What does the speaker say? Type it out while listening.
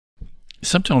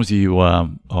sometimes you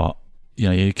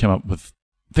you come up with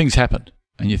things happen,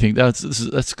 and you think that's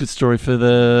a good story for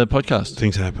the podcast.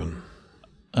 Things happen.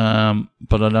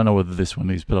 But I don't know whether this one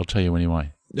is, but I'll tell you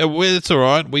anyway. Yeah, well, it's all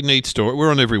right. We need story. We're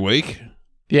on every week.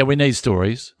 Yeah, we need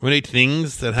stories. We need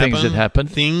things that happen. Things that happen.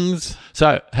 Things.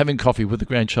 So, having coffee with the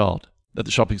grandchild at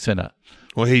the shopping centre.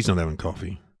 Well, he's not having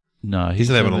coffee. No. He's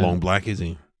not having a long black, is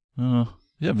he? Oh,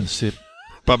 you having a sip.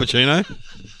 Bubbaccino?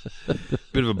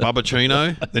 Bit of a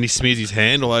bubbaccino. Then he smears his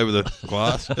hand all over the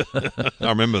glass. I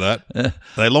remember that. Are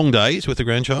they long days with the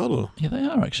grandchild? Or? Yeah, they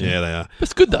are, actually. Yeah, they are. But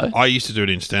it's good, though. I used to do it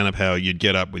in stand-up, how you'd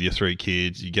get up with your 3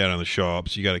 kids, you go down to the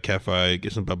shops, you go to a cafe,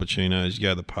 get some bubbacinos, you go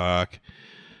to the park,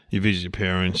 you visit your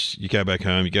parents, you go back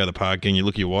home, you go to the park again, you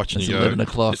look at your watch and It's you go... 11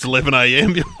 o'clock. It's 11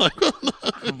 a.m. You're like, oh, no.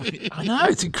 I know,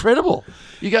 it's incredible.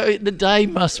 You go, the day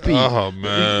must be... Oh,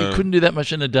 man. You couldn't do that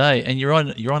much in a day, and you're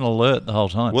on alert the whole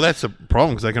time. Well, that's a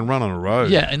problem, because they can run on a road.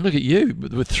 Yeah, and look at you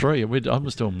with 3. I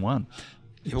was doing 1.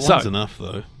 Yeah, one's enough,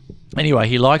 though. Anyway,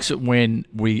 he likes it when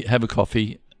we have a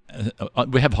coffee.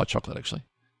 We have hot chocolate, actually.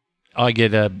 I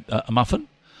get a muffin,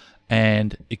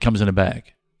 and it comes in a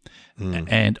bag.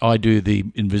 And I do the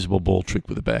invisible ball trick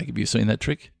with a bag. Have you seen that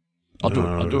trick? I'll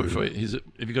do it for you.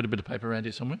 Have you got a bit of paper around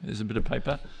here somewhere? There's a bit of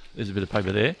paper. There's a bit of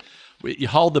paper there. You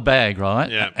hold the bag,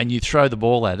 right? Yeah. And you throw the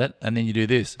ball at it, and then you do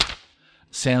this.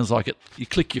 Sounds like it. You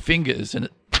click your fingers, and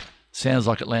it sounds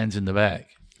like it lands in the bag.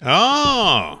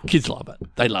 Oh. Kids love it.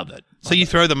 They love it. So you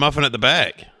throw the muffin at the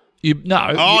bag? You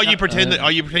pretend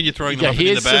you're throwing the muffin in the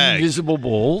here's some bag. invisible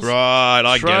balls. Right,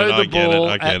 I get it.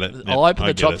 Yep, I'll open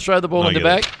the top, throw the ball in the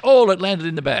bag. Oh, it landed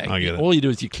in the bag. I get it. All you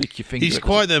do is you click your finger. He's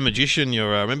quite the magician.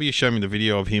 Remember you showed me the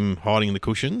video of him hiding in the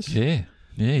cushions?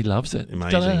 Yeah, he loves it.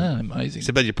 Amazing. Amazing. It's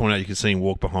about you point out you can see him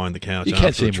walk behind the couch. You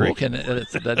can see him walk, and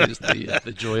that is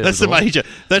the joy of it.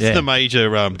 That's the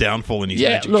major downfall in his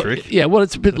magic trick. Yeah, well,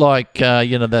 it's a bit like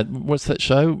that. What's that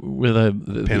show with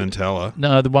the Penn and Teller?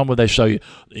 No, the one where they show you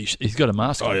he's got a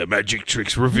mask. Oh, yeah, magic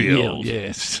tricks revealed.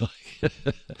 Yes.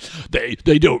 They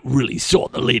don't really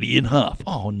sort the lady in half.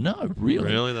 Oh no, really?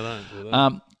 Really, they don't do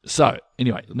that. So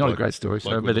anyway, not a great story.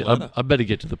 So I better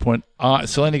get to the point.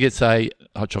 Selena gets a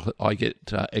hot chocolate. I get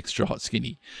extra hot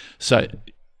skinny. So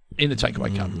in a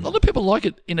takeaway cup. A lot of people like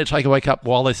it in a takeaway cup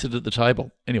while they sit at the table.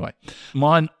 Anyway,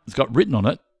 mine has got written on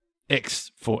it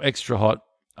X for extra hot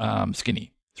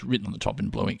skinny. It's written on the top in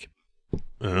blue ink.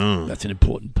 Oh. That's an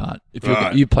important part. If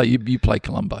you play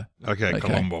Columbo. Okay,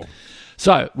 Columbo.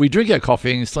 So we drink our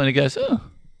coffee and Selena goes, oh,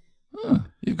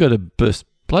 you've got a burst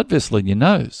blood vessel in your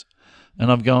nose. And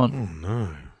I've gone, oh,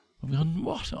 no. I've gone,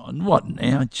 what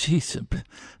now? Jeez,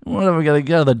 what am I going to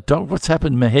go to the doctor? What's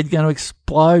happened? My head going to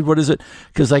explode? What is it?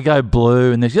 Because they go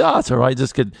blue and they say, it's all right.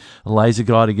 Just get a laser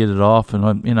guy to get it off. And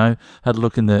I, had a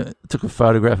look took a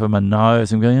photograph of my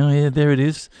nose and going, oh yeah, there it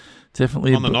is.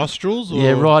 Definitely. On the nostrils? Or?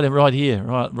 Yeah, right here,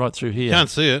 right through here. Can't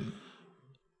see it.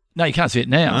 No, you can't see it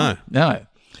now. No.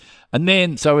 And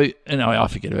then, I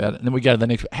forget about it. And then we go to the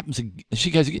next one. Happens again. She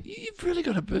goes again, you've really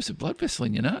got a burst of blood vessel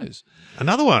in your nose.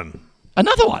 Another one.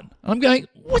 I'm going,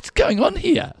 what's going on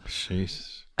here?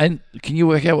 Jesus. And can you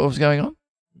work out what was going on?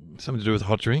 Something to do with a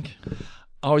hot drink?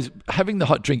 I was having the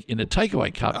hot drink in a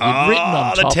takeaway cup. Written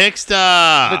on top. The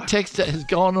texter. The texter has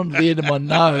gone on the end of my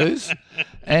nose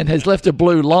and has left a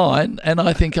blue line. And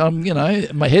I think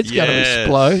my head's going to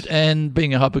explode. And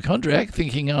being a hypochondriac,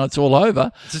 thinking, it's all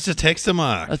over. It's just a texter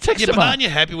mark. A texter mark. But aren't you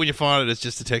happy when you find it? It's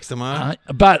just a texter mark.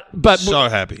 But so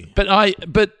happy.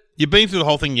 But you've been through the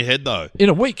whole thing in your head though. In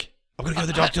a week. I've got to go to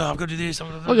the doctor. I've got to do this.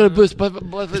 I've got to boost blood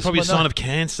vessel. It's probably a sign of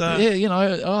cancer.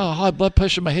 Yeah, high blood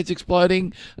pressure. My head's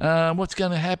exploding. What's going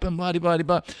to happen? Blah, blah,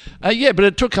 blah. But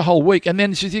it took a whole week. And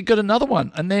then she said, you got another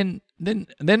one. And then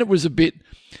it was a bit,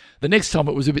 the next time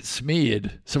it was a bit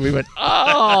smeared. So we went,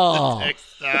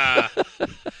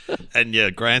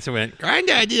 And grandson went,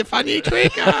 Granddad, you funny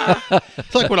trick.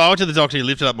 It's like when I went to the doctor, he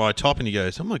lifted up my top and he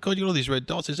goes, oh my God, you got all these red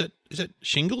dots. Is that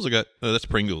shingles? I go, no, that's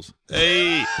Pringles.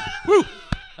 Hey, woo.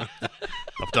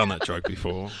 I've done that joke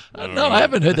before. No, I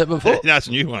haven't heard that before. That's a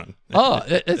new one.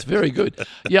 It's very good.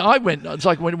 Yeah, I went. It's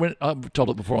like when I've told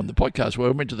it before on the podcast where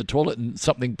I went to the toilet and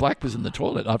something black was in the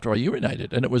toilet after I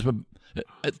urinated, and it was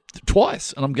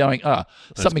twice. And I'm going,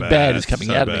 something bad is coming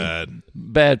out of me.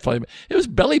 Bad flavor. It was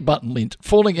belly button lint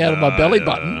falling out of my belly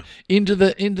button into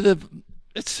the.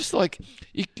 It's just like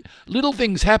little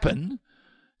things happen.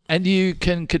 And you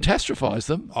can catastrophize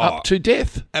them up to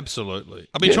death. Absolutely.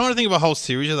 I've been trying to think of a whole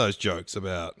series of those jokes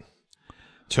about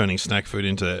turning snack food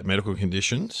into medical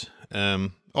conditions.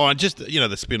 And just,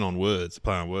 the spin on words,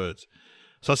 play on words.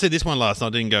 So I said this one last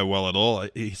night, didn't go well at all.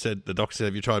 The doctor said,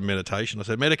 have you tried meditation? I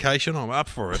said, medication? I'm up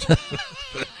for it.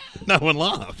 No one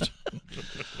laughed.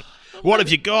 What have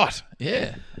you got?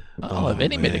 Yeah. I'll have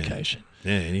any medication.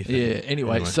 Yeah, anything. Yeah.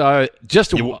 Anyway, so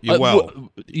just You're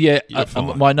well. Yeah. You're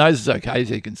fine. My nose is okay,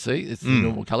 as you can see. It's the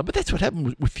normal colour. But that's what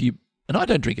happened with you. And I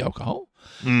don't drink alcohol.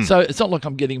 So it's not like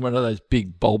I'm getting one of those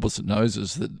big bulbous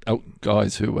noses that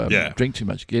guys who drink too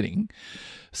much getting.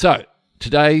 So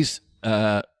today's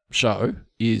show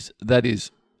is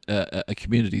a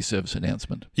community service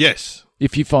announcement. Yes.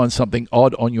 If you find something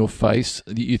odd on your face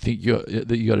that you think you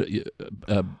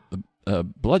got a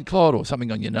blood clot or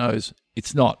something on your nose,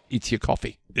 it's not. It's your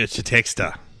coffee. It's your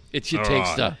texter. It's your All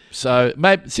texter.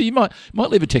 right. So you might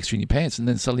leave a texter in your pants, and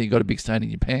then suddenly you got a big stain in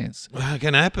your pants. Well, it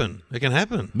can happen. It can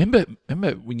happen.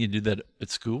 Remember when you did that at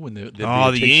school when the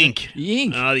ink. The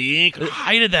ink. Oh, the ink. I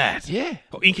hated that. Yeah.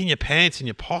 Oh, ink in your pants, in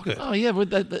your pocket. Oh yeah, with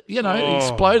that it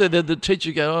exploded. The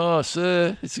teacher go, "Oh,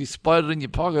 sir, it's exploded in your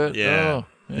pocket." Yeah. Oh,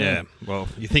 yeah. Well,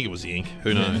 you think it was the ink.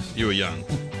 Who knows? You were young.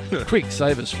 Quick,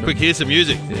 save us. Quick, here's some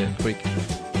music. Yeah, quick.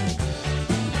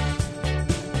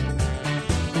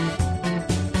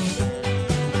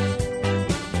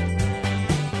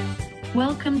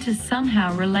 Welcome to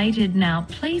Somehow Related Now.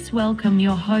 Please welcome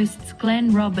your hosts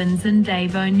Glenn Robbins and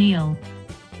Dave O'Neill.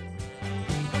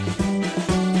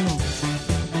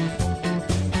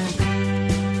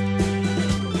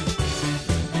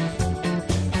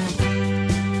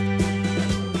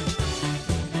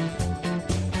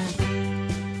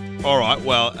 All right.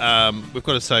 Well, we've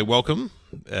got to say welcome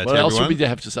to What else everyone. would we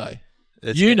have to say?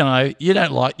 It's You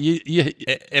don't like you.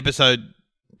 episode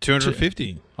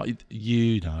 250.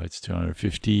 You know it's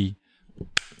 250.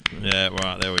 Yeah,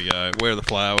 right, there we go. Where are the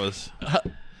flowers?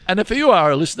 And if you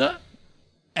are a listener,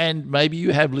 and maybe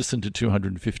you have listened to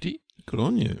 250, Good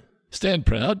on you. stand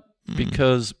proud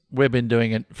because we've been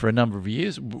doing it for a number of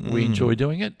years. We enjoy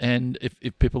doing it, and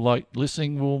if people like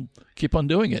listening, we'll keep on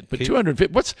doing it. But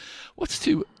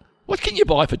 250, what can you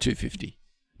buy for 250?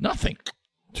 Nothing.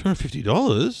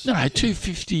 $250? No,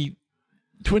 250,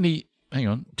 20. Hang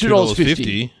on,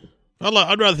 $2.50.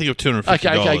 I'd rather think of $250.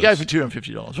 Okay, go for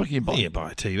 $250. What can you buy? You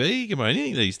buy a TV. You can buy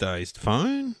anything these days.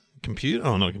 Phone, computer.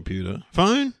 Oh, not a computer.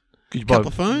 Phone. Could you Couple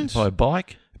of phones. Buy a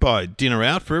bike? Buy dinner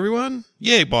out for everyone.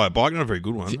 Yeah, buy a bike. Not a very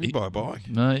good one. You buy a bike.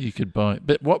 No, you could buy.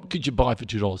 But what could you buy for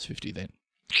 $2.50 then?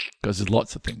 Because there's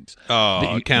lots of things.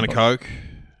 Oh, a can of Coke.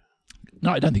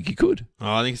 No, I don't think you could.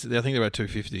 Oh, I think they're about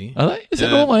 $2.50. Are they? Is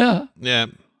that all they are? Yeah.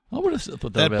 I would have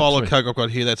thought That about bottle of $3. Coke I've got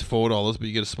here, that's $4, but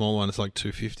you get a small one, it's like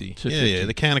 $2.50. Yeah,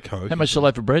 the can of Coke. How much is a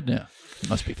loaf of bread now?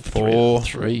 Must be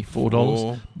 $4.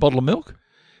 $4. Bottle of milk?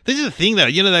 This is the thing, though.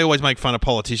 You know, they always make fun of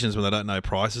politicians when they don't know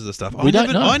prices of stuff. We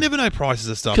don't know. I never know prices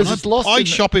of stuff. 'Cause it's lost I in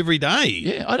shop every day.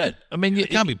 Yeah, I don't. I mean, I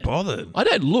can't be bothered. I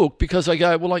don't look because I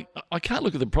go, well, I can't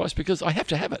look at the price because I have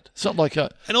to have it. It's not like a.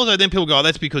 And also, then people go, oh,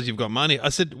 that's because you've got money. I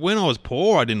said, when I was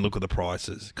poor, I didn't look at the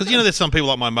prices. Because, you know, there's some people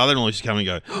like my mother-in-law used to come and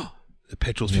go, oh, the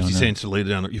petrol's 50 cents a litre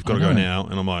down. You've got to go now.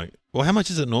 And I'm like, well, how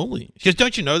much is it normally? She goes,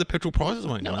 don't you know the petrol prices?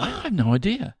 I'm like, no. I have no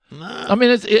idea. No. I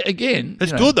mean, again.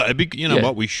 It's good, though. You know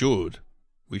what? We should.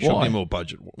 We should Why? be more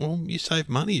budget. Well, you save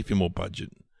money if you're more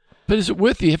budget. But is it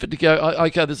worth the effort to go,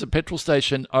 okay, there's a petrol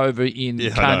station over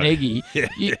in Carnegie.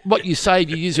 Yeah. What you save,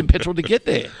 you're using petrol to get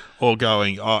there. Or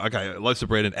going, oh, okay, loaves of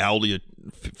bread at Aldi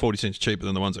are 40 cents cheaper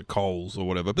than the ones at Coles or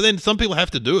whatever. But then some people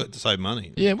have to do it to save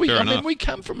money. Yeah, Fair I mean, enough. we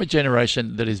come from a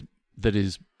generation that is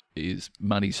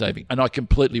money saving, and I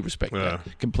completely respect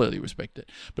that. Completely respect it.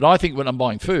 But I think when I'm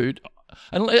buying food,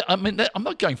 and I mean, I'm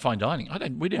not going fine dining.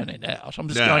 We don't eat out. I'm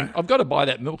just going. I've got to buy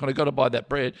that milk and I've got to buy that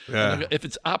bread. Yeah. And if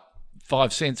it's up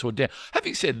 5 cents or down.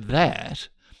 Having said that,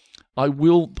 I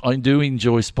do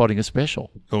enjoy spotting a special.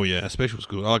 Oh yeah, a special's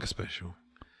good. I like a special.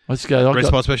 Let's go. Red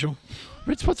spot special.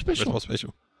 Red spot special. Red spot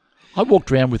special. I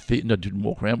walked around with didn't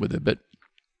walk around with her, but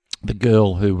the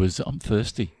girl who was, I'm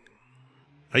thirsty.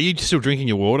 Are you still drinking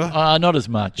your water? Not as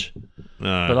much.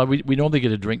 No. But we normally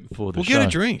get a drink before the show. Get a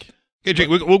drink. Get a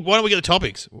drink. Why don't we get the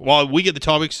topics? While we get the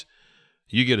topics,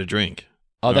 you get a drink.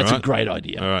 Oh, that's a great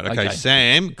idea. All right. Okay.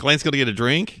 Sam, Glenn's got to get a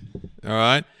drink. All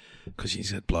right. Because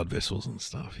he's got blood vessels and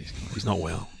stuff. He's not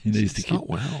well. He needs to not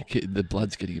well. The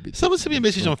blood's getting a bit. Someone sent me a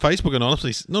message on Facebook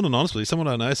anonymously. Someone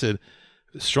I know said,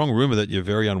 strong rumour that you're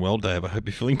very unwell, Dave. I hope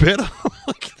you're feeling better. I'm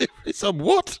like, there is a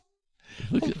what?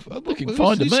 Looking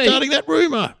fine to me. Who's starting that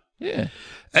rumour? Yeah.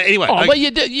 Anyway. But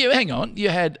you hang on. You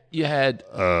had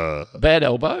bad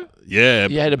elbow. Yeah.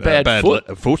 You had a bad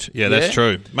foot. Foot. Yeah, that's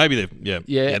true. Maybe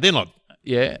they're not.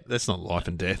 Yeah. That's not life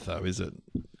and death, though, is it?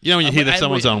 You know when you hear that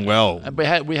someone's unwell. And we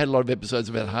had a lot of episodes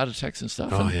about heart attacks and stuff.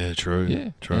 Oh, yeah, true.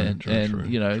 Yeah. True.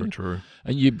 You know, true.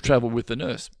 And you travel with the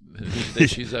nurse.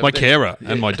 She's my carer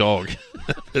and my dog.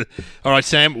 All right,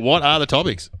 Sam, what are the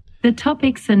topics? The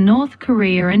topics are North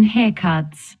Korea and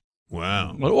haircuts.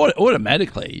 Wow. Well,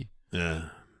 automatically, Yeah.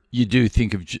 you do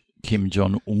think of Kim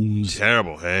Jong-un's.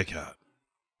 Terrible haircut.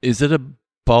 Is it a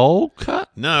bowl cut?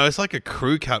 No, it's like a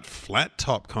crew cut flat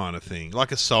top kind of thing.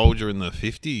 Like a soldier in the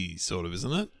 50s, sort of,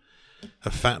 isn't it?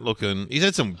 A fat looking. He's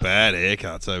had some bad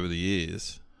haircuts over the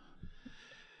years.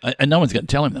 And no one's going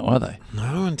to tell him, though, are they?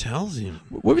 No one tells him.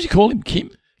 What would you call him?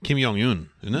 Kim? Kim Jong-un,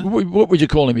 isn't it? What would you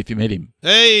call him if you met him?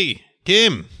 Hey,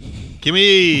 Kim.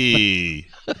 Kimmy.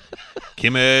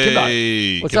 Kimmy.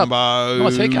 Kimbo. What's Kimbo. up?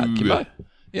 Nice haircut, Kimbo.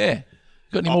 Yeah.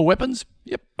 Got any more weapons?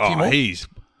 Yep. Oh, he's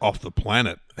off the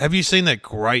planet. Have you seen that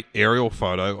great aerial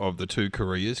photo of the two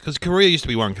Koreas? Because Korea used to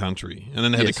be one country, and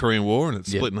then they had the Korean War, and it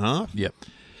split in half. Yep.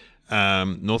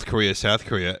 North Korea, South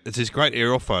Korea. It's this great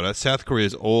aerial photo. South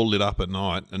Korea's all lit up at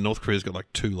night, and North Korea's got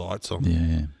like 2 lights on.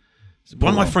 Yeah.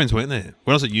 One of my friends went there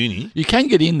when I was at uni. You can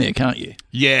get in there, can't you?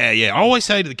 Yeah. I always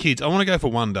say to the kids, I want to go for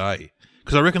one day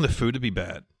because I reckon the food would be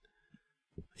bad.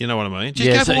 You know what I mean?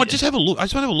 Just have a look. I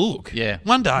just want to have a look. Yeah.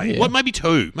 One day. Yeah. What? Maybe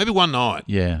 2. Maybe one night.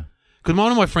 Yeah. Because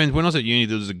one of my friends, when I was at uni,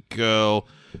 there was a girl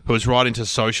who was right into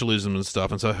socialism and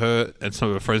stuff, and so her and some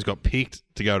of her friends got picked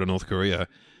to go to North Korea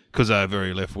because they were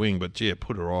very left wing. But gee, it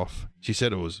put her off. She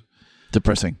said it was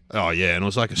depressing. Oh yeah, and it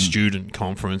was like a student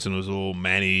conference, and it was all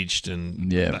managed,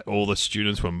 and all the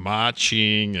students were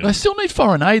marching. And they still need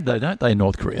foreign aid, though, don't they?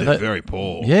 North Korea, they're very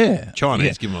poor. Yeah,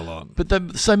 Chinese give them a lot, but they're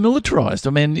so militarized. I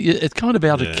mean, it's kind of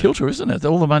out of kilter, isn't it?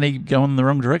 All the money going in the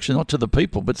wrong direction, not to the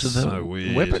people, but to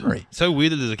the weaponry. So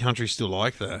weird that there's a country still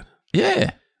like that.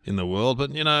 Yeah, in the world,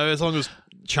 but as long as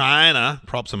China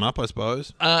props them up, I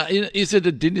suppose. Is it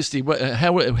a dynasty?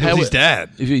 How his dad?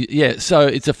 So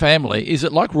it's a family. Is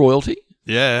it like royalty?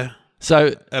 Yeah.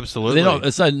 So absolutely,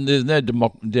 there's no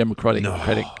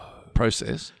democratic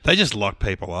process. They just lock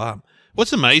people up.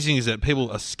 What's amazing is that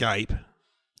people escape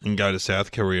and go to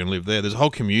South Korea and live there. There's a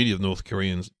whole community of North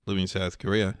Koreans living in South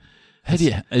Korea. How do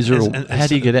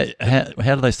you get out?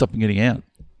 How do they stop them getting out?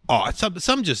 Oh,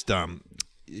 some just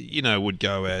would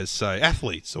go as, say,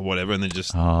 athletes or whatever, and then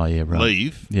just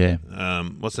leave. Yeah.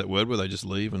 What's that word where they just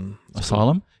leave? And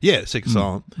asylum? Yeah, seek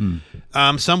asylum.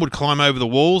 Some would climb over the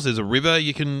walls. There's a river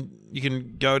you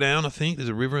can go down, I think. There's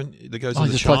a river that goes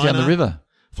into just China. float down the river.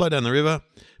 Float down the river.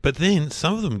 But then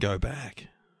some of them go back.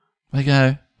 They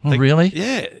go, really?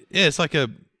 Yeah. Yeah, it's like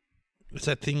it's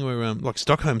that thing where, like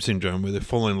Stockholm Syndrome, where they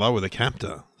fall in love with a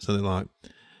captor. So they're like,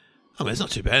 I mean, it's not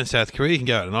too bad in South Korea. You can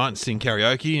go out at night and sing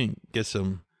karaoke and get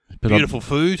some beautiful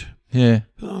food. Yeah.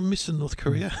 But I'm missing North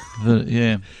Korea.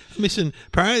 Yeah.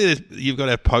 Apparently you've got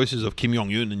to have posters of Kim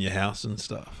Jong-un in your house and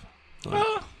stuff. Like,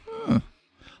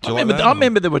 I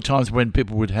remember there were times when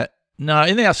people would have... No,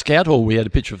 in our scout hall we had a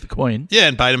picture of the Queen. Yeah,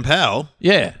 and Baden Powell.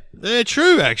 Yeah. They're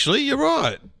true, actually. You're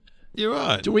right.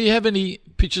 Do we have any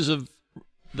pictures of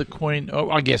the Queen? Oh,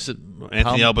 I guess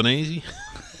Anthony Albanese.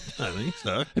 I don't think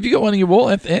so. Have you got one on your wall,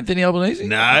 Anthony Albanese?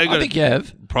 No. I think you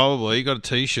have. Probably. You got a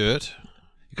T-shirt.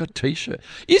 You got a T-shirt.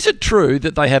 Is it true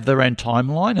that they have their own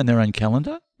timeline and their own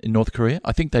calendar in North Korea?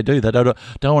 I think they do. They don't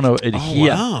want to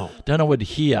adhere. Oh, wow. Don't know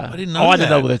adhere. I didn't know I that. don't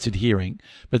know whether that's adhering,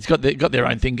 but it's got their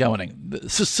own thing going.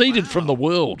 Seceded from the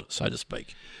world, so to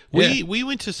speak. We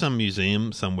went to some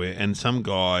museum somewhere, and some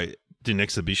guy did an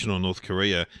exhibition on North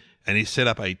Korea, and he set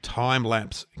up a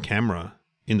time-lapse camera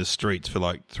in the streets for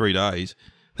like 3 days.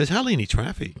 There's hardly any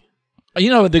traffic.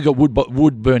 They've got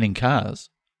wood-burning cars.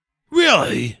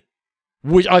 Really?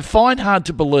 Which I find hard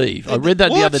to believe. I read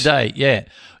that the other day.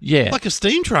 Yeah. Like a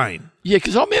steam train. Yeah,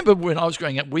 because I remember when I was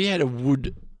growing up, we had a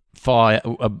wood fire,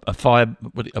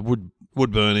 a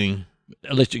wood burning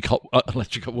electric hot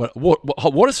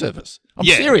water service. I'm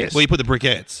serious. Well, you put the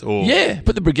briquettes.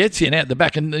 Put the briquettes in out the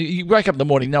back, and you wake up in the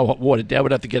morning, no hot water. Dad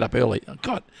would have to get up early. Oh,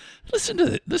 God, listen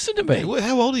to me.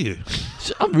 How old are you?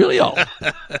 I'm really old.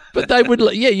 But they would,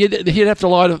 he'd have to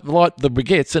light the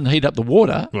briquettes and heat up the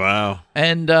water. Wow.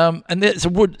 And there's a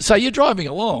wood. So you're driving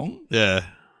along. Yeah.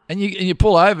 And you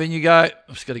pull over and you go, I've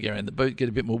just got to go around the boot, get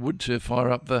a bit more wood to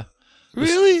fire up the...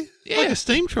 Really? Yeah. Like a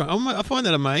steam train? I find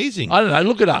that amazing. I don't know.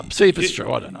 Look it up. See if it's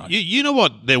true. I don't know. You know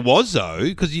what there was, though?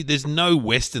 Because there's no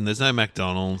Western, there's no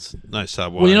McDonald's, no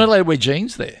Subway. Well, you're not allowed to wear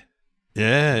jeans there.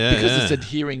 Yeah. Because it's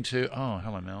adhering to... Oh,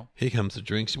 hello, Mel. Here comes the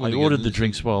drinks. I ordered the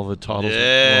drinks while the titles...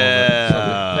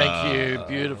 Yeah. Thank you.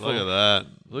 Beautiful. Look at that.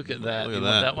 Look at that. You want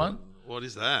that one? What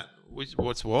is that?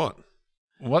 What's what?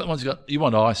 What one's got... You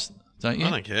want ice, don't you? I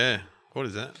don't care. What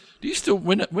is that? Do you still...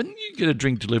 When you get a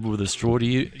drink delivered with a straw, do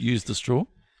you use the straw?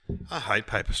 I hate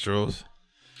paper straws.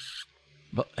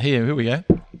 But here we go.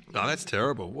 No, that's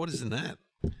terrible. What is in that?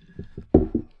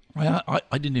 Well,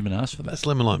 I didn't even ask for that. That's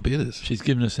lemon lime bitters. She's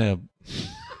given us our...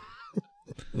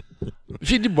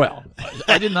 She did well.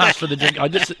 I didn't ask for the drink.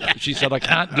 She said, I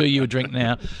can't do you a drink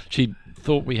now. She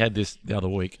thought we had this the other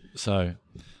week. So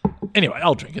anyway,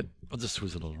 I'll drink it. I'll just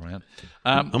swizzle it around.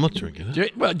 I'm not drinking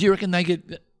it. Do you reckon they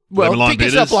get? Well, Lemon think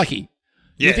yourself bitters? lucky.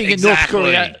 Yeah, you think exactly. in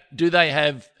North Korea, do they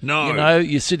have? No. You know,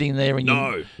 you're sitting there and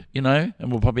No.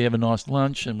 and we'll probably have a nice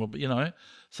lunch, and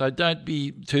so don't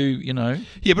be too,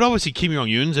 Yeah, but obviously Kim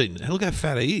Jong Un's eating. Look how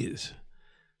fat he is.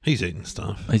 He's eating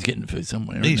stuff. He's getting food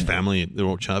somewhere. His isn't he? family, they're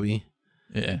all chubby.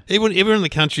 Yeah. Everyone in the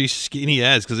country's skinny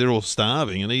as because they're all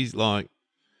starving, and he's like,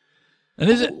 And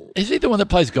is he the one that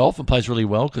plays golf and plays really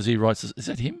well because he writes? Is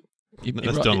that him?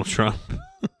 that's Donald Trump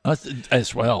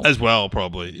As well. as well,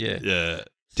 probably. Yeah. Yeah.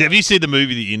 Have you seen the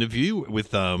movie The Interview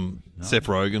with Seth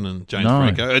Rogen and James No.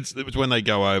 Franco? It was when they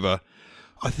go over.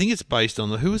 I think it's based on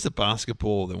who was the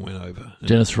basketball that went over?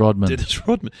 Dennis Rodman. Dennis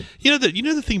Rodman. You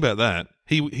know the thing about that.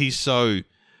 He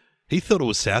thought it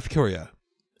was South Korea.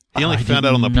 He only I found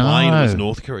out on the didn't plane it was know.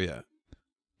 North Korea.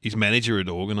 His manager had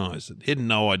organised it. He had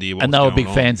no idea what and was they were going big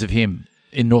on. fans of him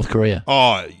in North Korea.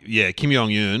 Oh yeah, Kim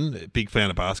Jong Un, big fan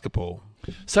of basketball.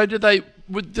 So do they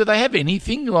have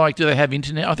anything like? Do they have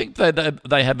internet? I think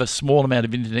they have a small amount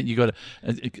of internet. You got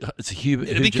it's a huge.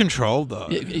 It'd be controlled though.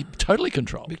 Yeah, totally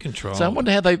controlled. Be controlled. So I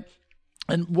wonder how they.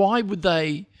 And why would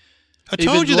they? I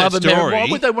told you that love story. Why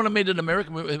would they want to meet an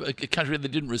American, a country they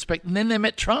didn't respect, and then they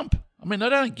met Trump? I mean, I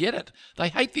don't get it. They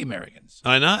hate the Americans.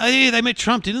 I know. Oh, yeah, they met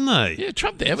Trump, didn't they? Yeah,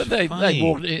 Trump there, but they funny.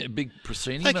 walked in a big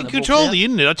proceeding. They and can walked control out. the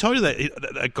internet. I told you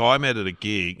that a guy met at a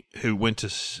gig who went to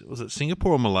was it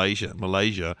Singapore or Malaysia,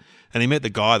 and he met the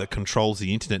guy that controls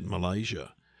the internet in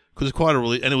Malaysia because it's quite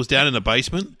and it was down in the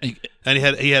basement, and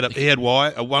he had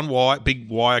one big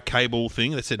wire cable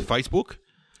thing that said Facebook,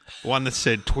 one that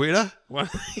said Twitter,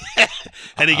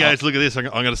 and he goes, "Look at this! I'm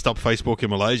going to stop Facebook in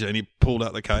Malaysia," and he pulled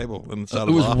out the cable and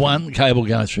started. It was laughing. one cable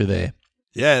going through there.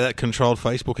 Yeah, that controlled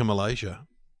Facebook in Malaysia.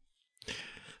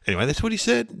 Anyway, that's what he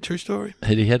said. True story.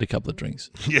 He had a couple of drinks.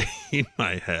 Yeah, he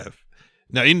may have.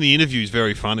 Now, in the interview, it's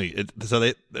very funny. So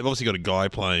they've obviously got a guy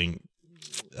playing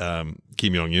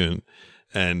Kim Jong-un,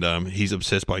 and he's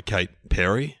obsessed by Kate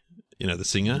Perry, the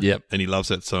singer. Yep. And he loves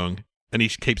that song. And he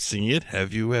keeps singing it.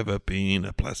 Have you ever been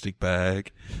a plastic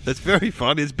bag? That's very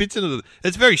funny. It's bits into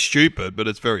it's very stupid, but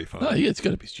it's very funny. Oh, yeah, it's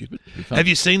got to be stupid. Have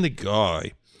you seen the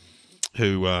guy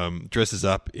who dresses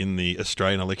up in the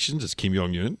Australian elections as Kim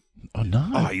Jong-un? Oh, no.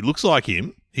 Oh, he looks like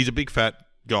him. He's a big fat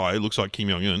guy who looks like Kim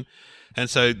Jong-un. And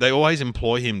so they always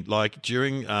employ him. Like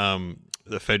during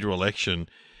the federal election,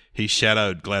 he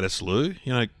shadowed Gladys Liu.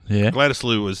 Yeah. Gladys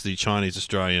Liu was the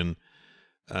Chinese-Australian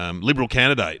Liberal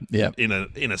candidate Yeah. in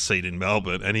a seat in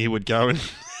Melbourne. And he would go and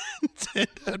send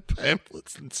out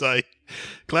pamphlets and say,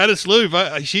 Gladys Liu,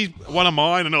 she's one of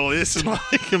mine and all this, and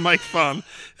he can make fun.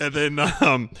 And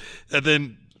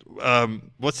then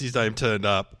what's his name turned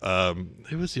up?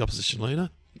 Who was the opposition leader?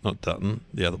 Not Dutton,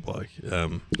 the other bloke.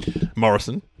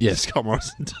 Morrison. Yes. Scott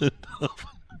Morrison turned up.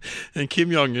 And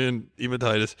Kim Jong-un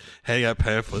imitators handing out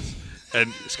pamphlets.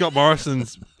 And Scott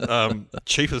Morrison's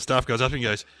chief of staff goes up and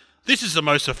goes, "This is the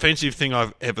most offensive thing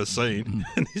I've ever seen."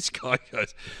 And this guy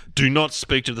goes, "Do not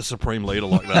speak to the supreme leader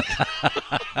like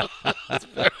that." It's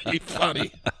very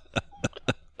funny.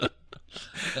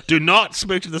 Do not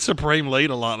speak to the supreme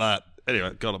leader like that.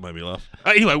 Anyway, God, it made me laugh.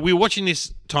 Anyway, we were watching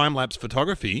this time-lapse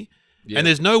photography, and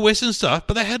there's no Western stuff,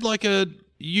 but they had like a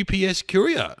UPS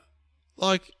courier,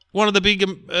 like one of the big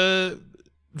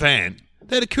van.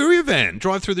 They had a courier van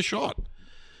drive through the shot.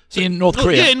 In North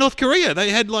Korea? Yeah, in North Korea. They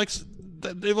had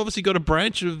they've obviously got a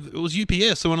branch of, it was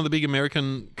UPS, so one of the big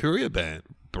American courier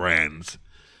brands.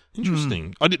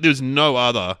 Interesting. There's no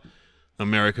other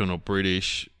American or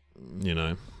British,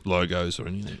 logos or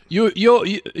anything.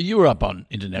 You were up on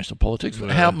international politics.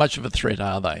 Yeah. How much of a threat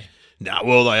are they? No,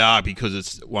 well, they are because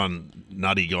it's one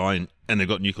nutty guy and they've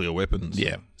got nuclear weapons.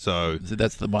 Yeah. So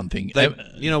that's the one thing.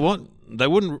 you know what? They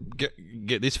wouldn't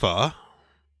get this far,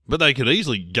 but they could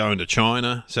easily go into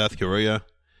China, South Korea,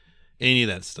 any of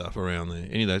that stuff around there,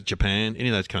 any of that Japan, any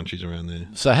of those countries around there.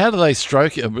 So how do they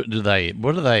stroke it?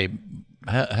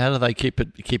 How do they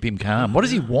keep him calm? What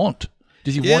does he want?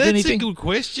 Does he want anything? That's a good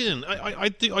question. I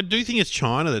do think it's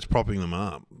China that's propping them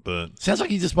up, but Sounds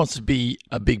like he just wants to be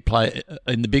a big player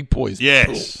in the big boys.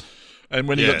 yes. Pool. And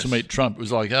when he got to meet Trump, it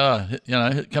was like,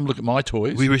 come look at my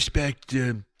toys. We respect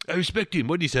I respect him.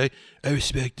 What did he say? I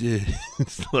respect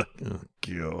It's like, oh,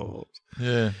 God.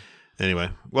 Yeah. Anyway,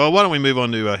 well, why don't we move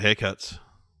on to haircuts?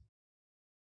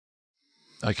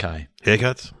 Okay.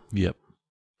 Haircuts? Yep.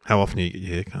 How often do you get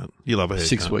your haircut? You love a haircut.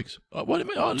 6 weeks. What do you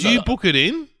mean? Do you book it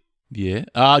in? Yeah.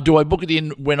 Do I book it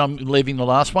in when I'm leaving the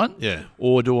last one? Yeah.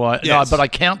 Or do I? Yes. No, but I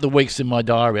count the weeks in my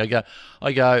diary.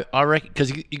 I reckon,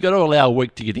 because you got to allow a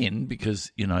week to get in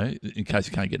because, in case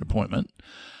you can't get an appointment.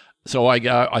 So I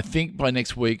go, I think by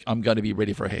next week I'm going to be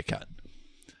ready for a haircut.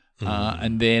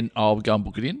 And then I'll go and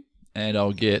book it in, and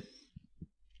I'll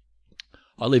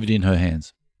leave it in her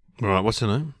hands. All right, what's her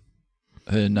name?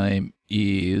 Her name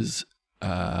is...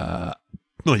 No,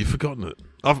 you've forgotten it.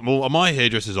 My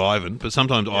hairdresser's Ivan, but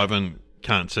sometimes Ivan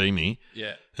can't see me.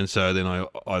 Yeah. And so then I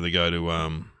either go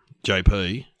to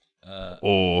JP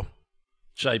or...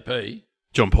 JP.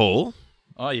 John Paul.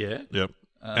 Oh, yeah. Yep.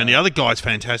 And the other guy's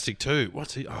fantastic too.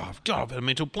 What's he? Oh, God, I've had a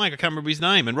mental blank. I can't remember his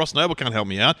name. And Ross Noble can't help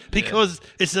me out because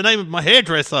it's the name of my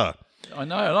hairdresser. I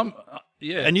know. And I'm,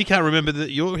 And you can't remember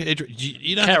that your hairdresser.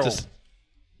 You don't Carol. have to.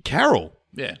 Carol?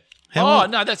 Yeah. How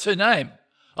old? No, that's her name.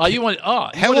 Oh, you want... Oh,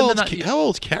 How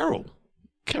old's Carol?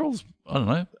 Carol's, I don't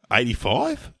know.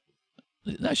 85?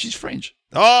 No, she's French.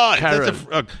 Oh, Karen.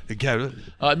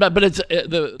 But it's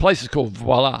the place is called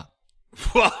Voila.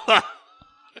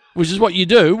 Which is what you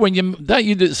do when you... Don't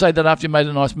you say that after you made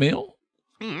a nice meal?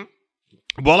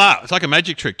 Voila. It's like a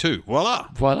magic trick too. Voila.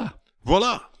 Voila.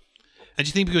 Voila. And do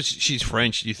you think because she's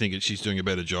French, you think she's doing a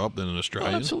better job than an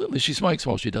Australian? Oh, absolutely. She smokes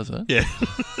while she does it. Yeah.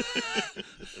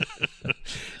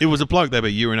 It was a bloke they were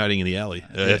urinating in the alley.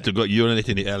 Got urinated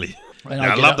in the alley.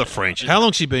 I love the French. How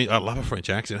long she been? I love a French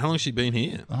accent. How long she been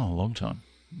here? Oh, a long time.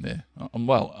 Yeah.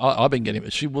 Well, I've been getting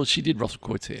it. She did Russell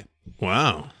Coit's hair.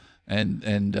 Wow.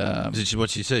 And what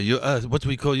she say? What do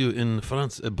we call you in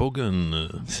France? A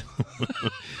bogan.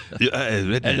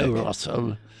 Hello,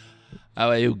 Russell. How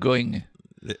are you going?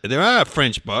 There are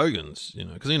French bogans,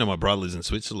 because my brother lives in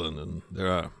Switzerland, and there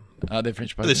are. Are they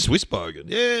French bogans? They're Swiss bogan.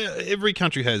 Yeah, every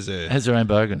country has their own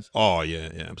bogans. Oh yeah,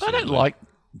 absolutely. I don't like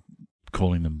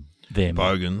calling them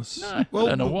bogans. No, I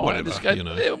don't know why.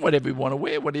 Whatever, whatever you want to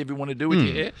wear, whatever you want to do with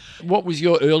your hair. What was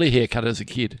your early haircut as a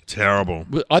kid? Terrible.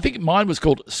 I think mine was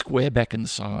called square back and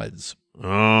sides.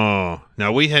 Oh,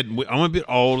 now I'm a bit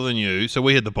older than you, so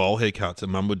we had the bowl haircuts that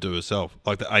Mum would do herself,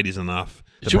 like the 80s enough.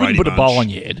 She wouldn't put a bowl on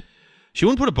your head. She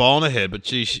wouldn't put a bowl on her head, but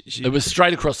she it was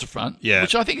straight across the front. Yeah,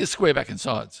 which I think is square back and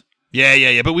sides.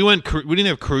 Yeah. But we didn't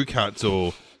have crew cuts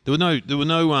or there were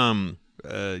no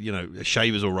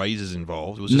shavers or razors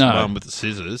involved. It was just Mum with the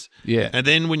scissors. Yeah. And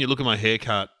then when you look at my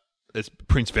haircut, it's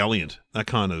Prince Valiant, that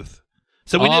kind of.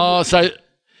 So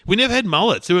we never had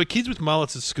mullets. There were kids with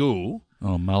mullets at school.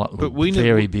 Oh, mullet, but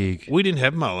very big. We didn't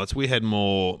have mullets. We had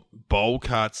more bowl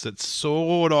cuts that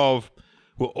sort of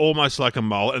were almost like a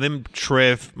mullet. And then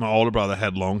Trev, my older brother,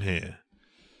 had long hair,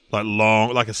 like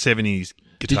a 70s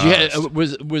guitarist. Did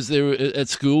you? Was there at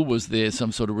school? Was there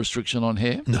some sort of restriction on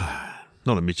hair? No,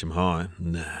 not at Mitcham High.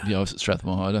 No. Yeah, I was at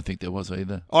Strathmore High. I don't think there was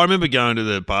either. I remember going to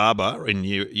the barber in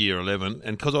year 11,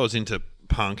 and because I was into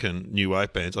punk and new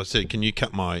wave bands, I said, "Can you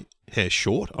cut my hair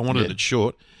short? I wanted it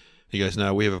short." He goes,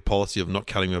 "No, we have a policy of not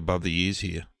cutting them above the ears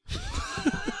here."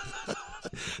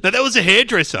 Now, that was a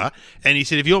hairdresser, and he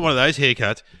said, if you want one of those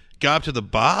haircuts, go up to the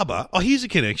barber. Oh, here's a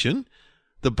connection.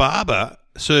 The barber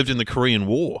served in the Korean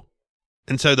War,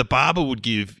 and so the barber would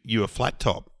give you a flat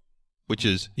top, which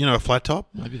is, a flat top?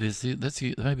 Maybe that's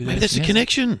the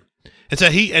connection. And so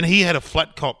he had a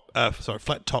flat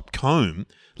top comb,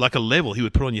 like a level he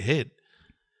would put on your head.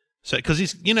 So, because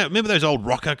he's, remember those old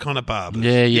rocker kind of barbers?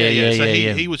 Yeah. So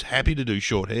he was happy to do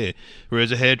short hair,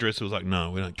 whereas a hairdresser was like,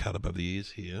 "No, we don't cut above the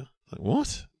ears here." Like,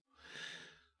 what?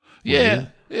 Yeah,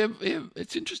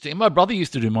 it's interesting. My brother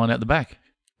used to do mine out the back.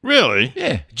 Really?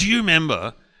 Yeah. Do you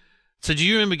remember? So, do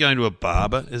you remember going to a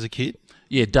barber as a kid?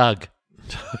 Yeah, Doug.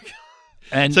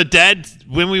 And so, Dad,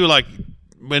 when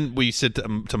we said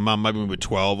to Mum, maybe when we were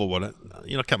 12 or whatever,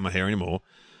 "You're not cutting my hair anymore,"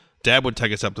 Dad would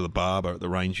take us up to the barber at the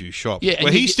Rangeview shop,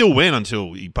 where he still went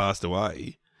until he passed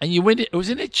away. And you went. It was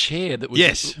in a chair that was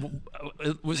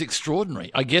it was extraordinary.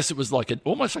 I guess it was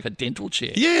almost like a dental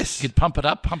chair. Yes, you could pump it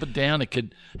up, pump it down. It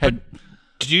could.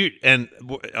 Did you? And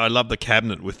I love the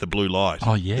cabinet with the blue light.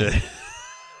 Oh yeah.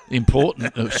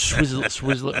 Important.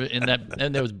 Swizzle in that,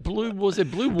 and there was blue. Was there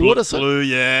blue water? Blue,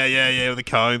 yeah, with the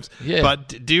combs. Yeah.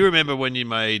 But do you remember when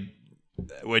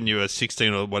you were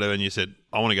 16 or whatever, and you said,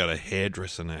 "I want to go to a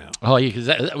hairdresser now"? Oh yeah, because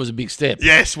that was a big step.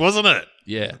 Yes, wasn't it?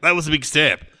 Yeah, that was a big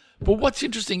step. But what's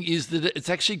interesting is that it's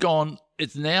actually gone.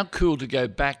 It's now cool to go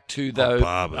back to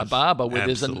a barber where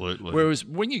whereas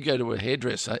when you go to a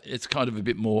hairdresser, it's kind of a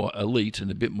bit more elite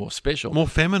and a bit more special, more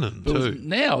feminine too.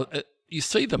 Now you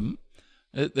see them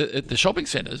at the shopping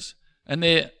centres, and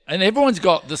everyone's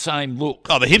got the same look.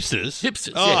 Oh, the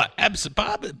hipsters. Oh, yeah.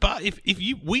 Absolutely. But if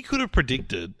we could have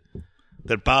predicted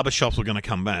that barber shops were going to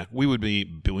come back, we would be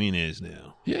billionaires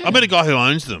now. Yeah. I met a guy who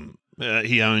owns them.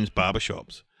 He owns barber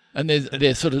shops. And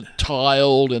they're sort of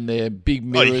tiled and they're big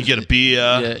mirrors. Oh, you can get a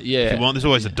beer. Yeah. If you want. There's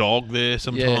always a dog there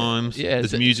sometimes. Yeah.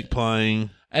 There's music playing.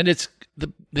 And it's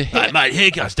the hair. Hey, mate,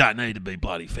 haircuts don't need to be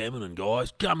bloody feminine,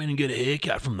 guys. Come in and get a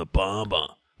haircut from the barber.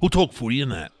 We'll talk footy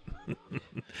and that.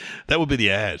 That would be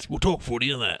the ads. We'll talk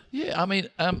footy and that. Yeah, I mean,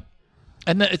 and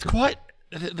it's quite.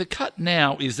 The cut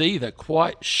now is either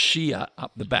quite sheer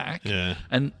up the back,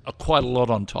 and quite a lot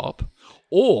on top,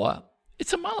 or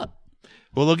it's a mullet.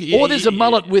 Well, look, or there's a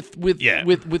mullet with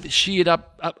sheared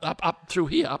up through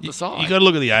here, up the side. You got to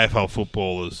look at the AFL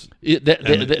footballers. They're the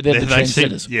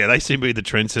trendsetters. They seem to be the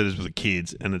trendsetters with the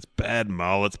kids, and it's bad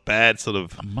mullets, bad sort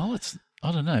of mullets.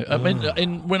 I don't know. I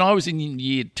mean, when I was in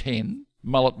year 10,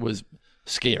 mullet was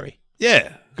scary.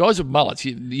 Yeah. Guys with mullets,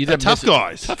 you don't tough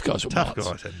guys. Tough guys with tough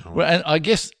mullets. Guys. Well, and I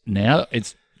guess now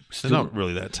it's they're not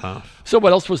really that tough. So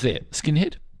what else was there?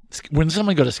 Skinhead. When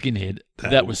someone got a skinhead,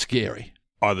 that was scary.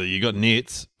 Either you got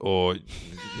nits or,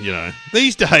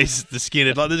 these days the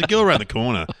skinhead. Like there's a girl around the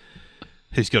corner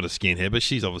who's got a skinhead, but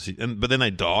she's obviously, but then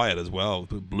they dye it as well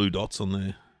with blue dots on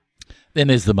there. Then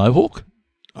there's the mohawk.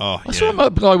 Oh, I saw a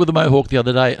guy with a mohawk the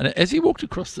other day, and as he walked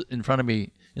across in front of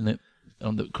me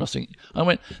on the crossing, I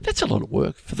went, "That's a lot of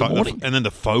work for the morning." And then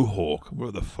the faux hawk.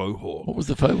 What the faux hawk? What was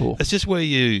the faux hawk? It's just where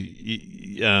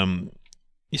you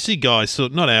see guys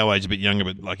sort of, not our age, a bit younger,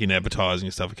 but like in advertising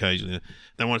and stuff occasionally.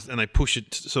 They push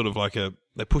it sort of like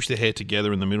they push their hair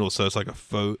together in the middle, so it's like a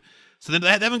faux. So then they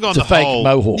haven't gone it's the a whole fake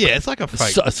mohawk. Yeah, it's like a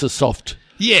fake. It's a soft.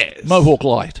 Yes. Mohawk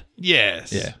light.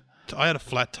 Yes. Yeah. I had a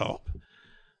flat top,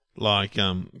 like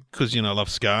because I love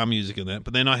ska music and that.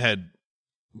 But then I had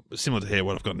similar to hair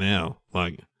what I've got now,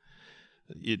 like.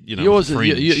 Yours is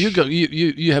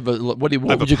you have a what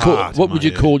would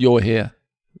you call your hair?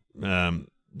 I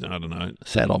don't know.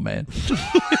 Sad old man.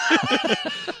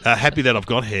 Happy that I've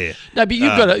got hair. No, but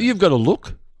you've got a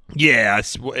look. Yeah,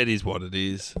 it is what it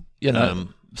is.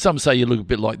 Some say you look a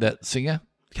bit like that singer,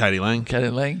 Katie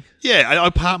Lang. Yeah, I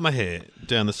part my hair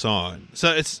down the side,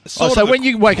 so it's. So when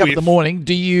you wake up in the morning,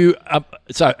 do you?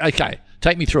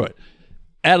 Take me through it.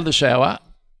 Out of the shower,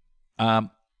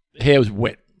 hair was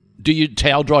wet. Do you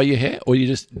towel dry your hair, or do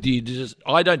you just?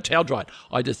 I don't towel dry it.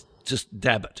 I just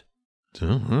dab it.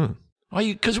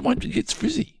 Because it gets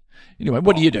frizzy. Anyway,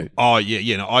 what do you do? Oh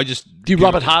yeah, no, I just. Do you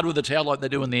rub it hard with a towel like they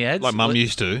do in the ads? Like Mum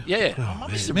used to. Yeah,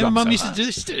 Remember Mum used to do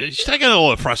this. She's taking all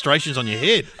the frustrations on your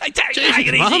head. Hey, take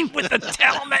it easy with the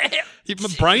towel, man.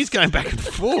 My brain's going back and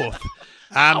forth.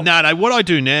 No. What I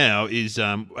do now is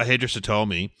a hairdresser told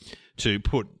me to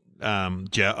put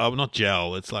gel. Oh, not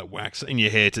gel. It's like wax in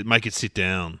your hair to make it sit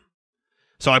down.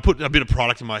 So I put a bit of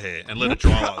product in my hair and let it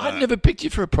dry like that. I've never picked you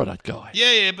for a product guy.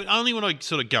 Yeah, but only when I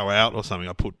sort of go out or something.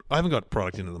 I haven't got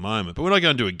product in at the moment, but when I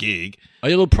go and do a gig, a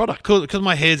little product because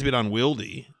my hair's a bit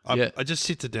unwieldy. I just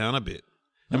sit it down a bit.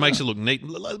 It makes it look neat.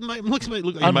 It makes me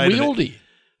look unwieldy.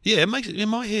 Yeah, it makes it.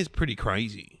 My hair's pretty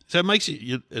crazy, so it makes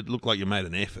it look like you made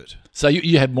an effort. So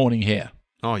you have morning hair.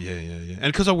 Oh yeah,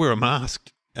 and because I wear a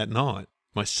mask at night,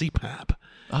 my CPAP.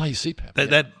 Oh, your CPAP.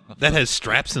 That has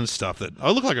straps and stuff. That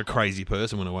I look like a crazy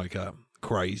person when I wake up.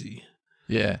 Crazy.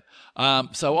 Yeah.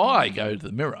 So I go to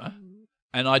the mirror,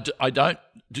 and I don't.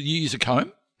 Do you use a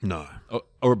comb? No.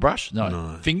 Or a brush?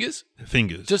 No. Fingers.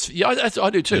 Just I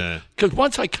do too. Because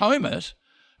once I comb it,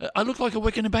 I look like I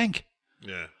work in a bank.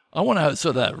 Yeah. I want to have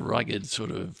sort of that rugged,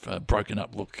 sort of broken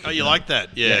up look. Oh, you like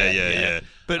that? Yeah.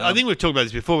 But I think we've talked about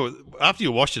this before. After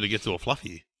you wash it, it gets all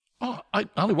fluffy. Oh, I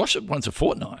only wash it once a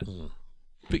fortnight.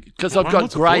 Because I've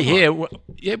got grey hair.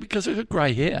 Yeah, because I've got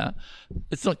grey hair.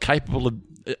 It's not capable of.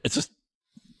 It's just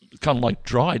kind of like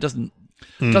dry. It doesn't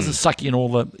suck in all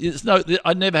the.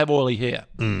 I never have oily hair.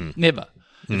 Never.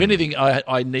 If anything,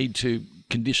 I need to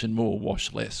condition more,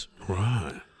 wash less.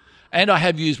 Right. And I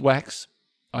have used wax.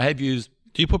 Do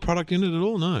you put product in it at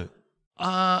all? No.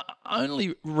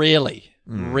 Only rarely.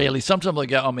 Rarely. Sometimes I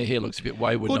go, my hair looks a bit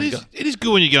wayward. Well, it is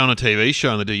good when you go on a TV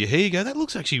show and they do your hair. You go, that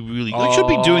looks actually really good. I should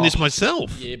be doing this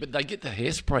myself. Yeah, but they get the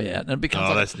hairspray out and it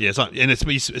becomes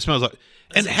it smells like.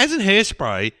 And hasn't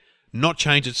hairspray not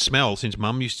changed its smell since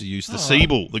Mum used to use the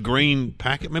Siebel, the green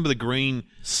packet? Remember the green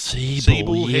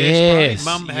Siebel hairspray?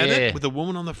 Mum had it with a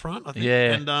woman on the front, I think.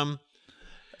 Yeah. And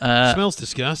it smells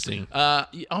disgusting.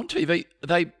 On TV,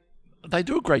 they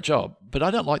do a great job, but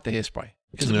I don't like the hairspray.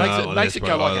 Because it makes it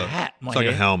go like a hat. It's like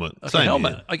a helmet. Like a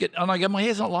helmet. I go, my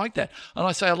hair's not like that. And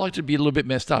I say, I'd like to be a little bit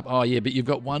messed up. Oh, yeah, but you've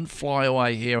got one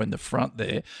flyaway hair in the front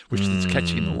there, which is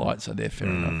catching the light, so they're fair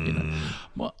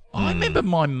enough. I remember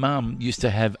my mum used to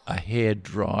have a hair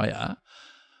dryer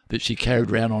that she carried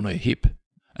around on her hip.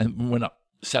 And when I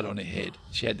sat on her head,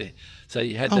 she had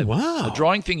a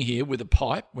drying thing here with a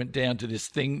pipe, went down to this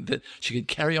thing that she could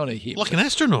carry on her hip. Like an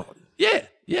astronaut. Yeah.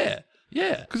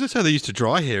 Because that's how they used to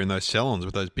dry hair in those salons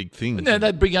with those big things. No,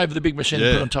 they'd bring over the big machine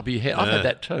and put it on top of your hair. I've had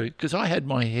that too, because I had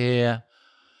my hair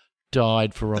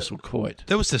died for Russell Coight.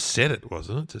 That was to set it,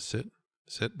 wasn't it? To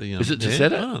set the. Is it to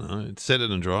set it? I don't know. Set it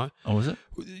and dry. Oh, was it?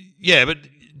 Yeah, but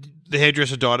the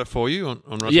hairdresser dyed it for you on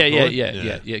Russell Coight?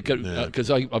 Yeah. Because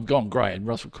I've gone grey, and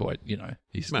Russell Coight,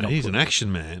 he's an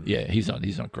action man. Yeah, he's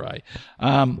not grey.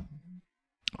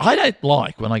 I don't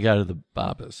like when I go to the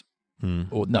barbers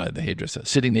the hairdresser,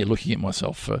 sitting there looking at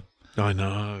myself for. I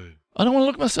know. I don't want to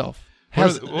look at myself.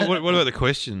 What about the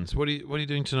questions? What are you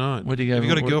doing tonight? Where do you go? Have you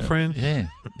got a girlfriend? Yeah.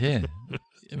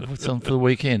 What's on for the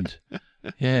weekend?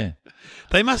 Yeah.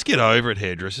 They must get over it,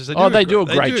 hairdressers. They do a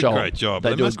great job.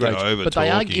 They do a great job. But they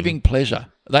are giving pleasure.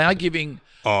 They are giving.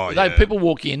 People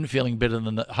walk in feeling better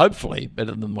than hopefully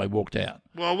better than they walked out.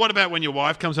 Well, what about when your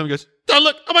wife comes home and goes, "Don't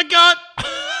look! Oh my God,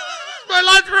 my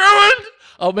life's ruined."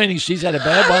 Oh, meaning she's had a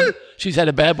bad one. She's had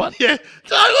a bad one. Yeah.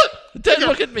 Don't look! Don't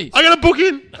look at me. I got a book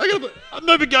in. I'm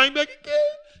never going back again.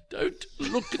 Don't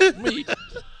look at me.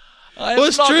 I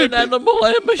am not an animal.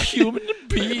 I am a human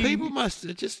being. People must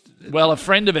just. Well, a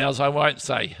friend of ours, I won't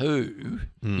say who,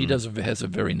 he has a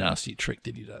very nasty trick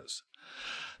that he does.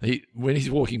 When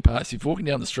he's walking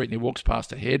down the street and he walks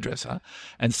past a hairdresser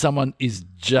and someone is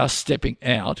just stepping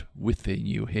out with their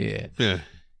new hair. Yeah.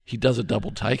 He does a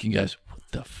double take and goes, "What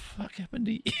the fuck happened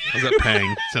to you?" Is that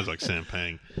Pang? Sounds like Sam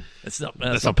Pang. That's not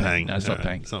Pang. No, it's not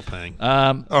Pang. It's not Pang.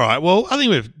 All right. Well, I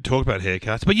think we've talked about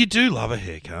haircuts, but you do love a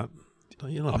haircut.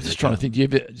 Don't you love I'm just trying to think.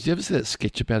 Did you ever see that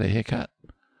sketch about a haircut?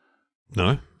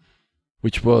 No.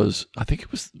 Which was, I think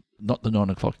it was not the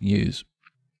 9 o'clock news,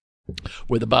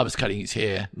 where the barber's cutting his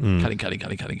hair, cutting,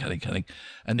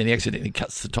 and then he accidentally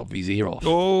cuts the top of his ear off.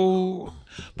 Oh.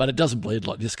 But it doesn't bleed,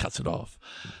 like just cuts it off.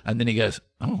 And then he goes,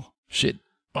 "Oh, shit.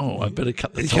 Oh, I better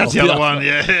cut the top." He cuts the other one,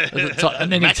 yeah.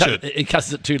 And then he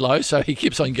cuts it too low, so he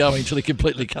keeps on going until he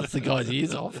completely cuts the guy's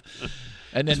ears off.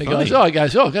 And then he goes,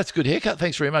 "Oh, that's a good haircut.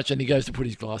 Thanks very much." And he goes to put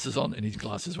his glasses on, and his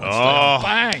glasses won't stay on.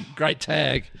 Bang! Great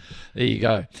tag. There you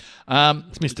go.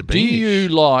 It's Mr. Beanish. Do you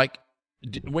like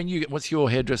what's your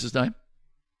hairdresser's name?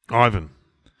 Ivan.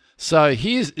 So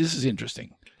this is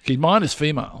interesting. Mine is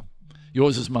female.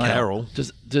 Yours is male. Carol.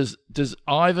 Does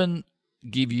Ivan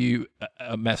give you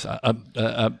a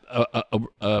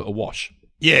wash?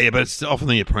 Yeah, but it's often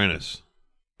the apprentice.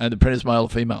 And the apprentice, male or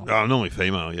female? Oh, normally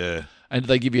female, yeah. And do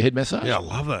they give you a head massage? Yeah, I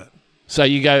love that. So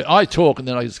you go, I talk, and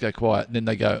then I just go quiet, and then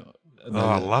they go.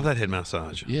 I love that head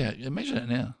massage. Yeah, imagine it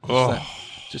now.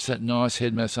 Just Oh. that nice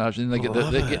head massage, and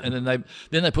then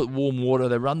they put warm water.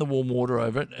 They run the warm water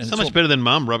over it, and so much better than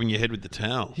Mum rubbing your head with the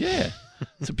towel. Yeah,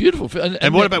 it's a beautiful.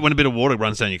 And what about when a bit of water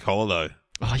runs down your collar though?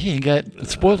 Oh yeah, you go.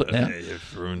 Spoiled it now. Yeah,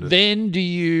 you've ruined it. Then do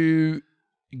you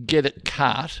get it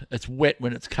cut? It's wet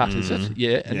when it's cut, is it?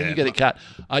 Yeah, and then you get it cut.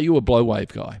 Are you a blow wave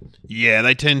guy? Yeah,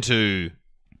 they tend to.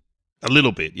 A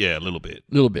little bit, yeah, a little bit.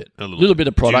 A little bit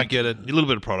of product. Do you get it? A little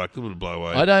bit of product, a little bit of blow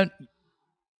away. I don't.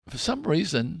 For some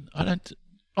reason, I don't.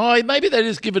 Oh, maybe they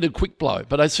just give it a quick blow,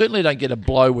 but I certainly don't get a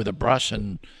blow with a brush,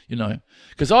 and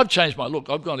because I've changed my look.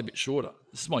 I've gone a bit shorter.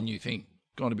 This is my new thing.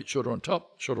 Gone a bit shorter on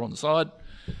top, shorter on the side,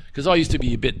 because I used to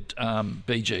be a bit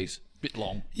BGs, a bit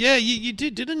long. Yeah, you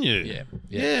did, didn't you?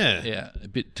 Yeah. A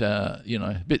bit,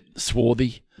 a bit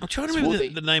swarthy. I'm trying to remember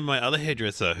the name of my other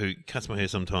hairdresser who cuts my hair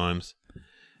sometimes.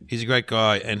 He's a great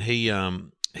guy, and he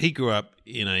grew up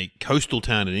in a coastal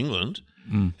town in England,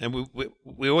 and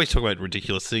we always talk about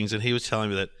ridiculous things, and he was telling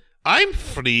me that I'm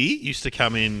Free used to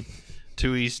come in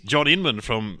to his John Inman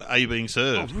from Are You Being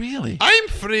Served? Oh, really? I'm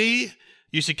Free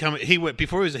used to come.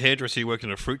 Before he was a hairdresser, he worked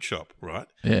in a fruit shop, right?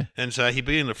 Yeah. And so he'd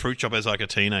be in the fruit shop as like a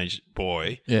teenage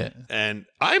boy. Yeah. And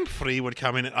I'm Free would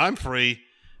come in, and I'm Free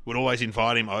would always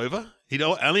invite him over. He'd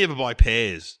only ever buy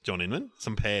pears, John Inman,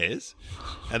 some pears.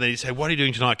 And then he'd say, "What are you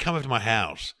doing tonight? Come over to my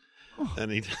house."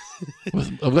 And he'd...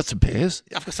 I've got some pears.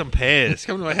 I've got some pears.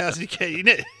 Come to my house.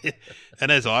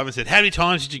 And as Ivan said, "How many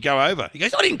times did you go over?" He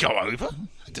goes, "I didn't go over."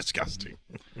 Disgusting.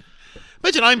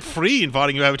 Imagine I'm Free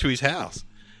inviting you over to his house.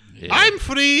 Yeah. I'm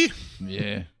Free.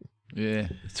 Yeah.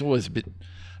 It's always a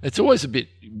bit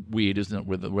weird, isn't it,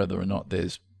 whether or not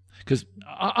there's... Because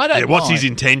I don't what's his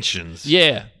intentions?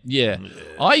 Yeah.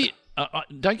 I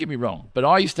don't get me wrong, but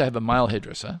I used to have a male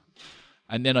hairdresser,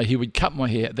 and then he would cut my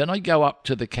hair. Then I'd go up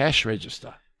to the cash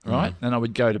register, right? And I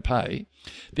would go to pay.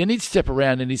 Then he'd step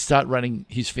around and he'd start running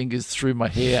his fingers through my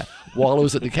hair while I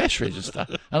was at the cash register.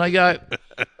 And I go,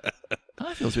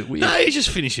 that feels a bit weird. No, he's just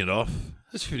finishing it off.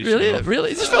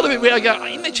 Really? It just felt a bit weird. I go,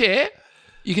 in the chair,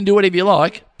 you can do whatever you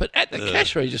like, but at the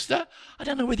cash register, I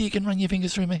don't know whether you can run your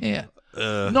fingers through my hair.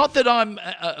 Not that I'm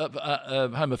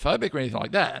homophobic or anything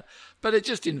like that, but it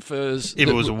just infers. If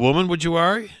it was a woman, would you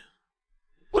worry?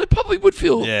 Well, it probably would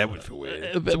feel. Yeah, it would feel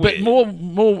weird. But weird.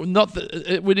 more not that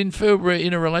it would infer we're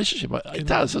in a relationship. It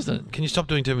does, doesn't it? Can you stop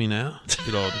doing to me now? It's a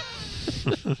bit odd.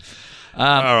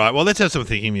 All right. Well, let's have some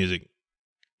thinking music.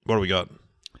 What do we got?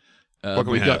 What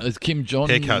can we got have? Kim Jong.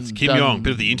 Haircuts. Kim Jong.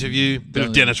 Bit of the interview. Bit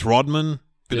of Dennis Rodman.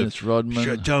 Dennis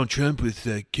Rodman. Donald Trump with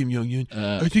Kim Jong-un.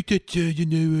 I think that,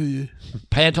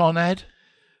 Pantone ad.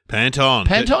 Pantone.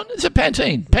 Pantone? Is it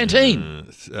Pantene? Pantene.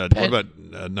 What about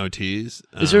No Tears?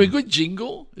 Is there a good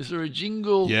jingle? Is there a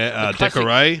jingle? Yeah,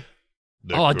 Decorate.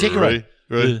 Oh, Decorate.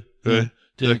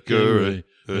 Decorate.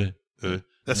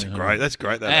 That's great. That's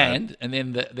great. That and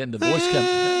then the voice comes.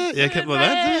 Yeah, a couple of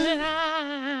that.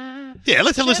 Yeah,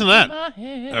 let's have a listen to that.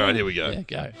 All right, here we go. Yeah,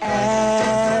 go.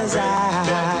 As I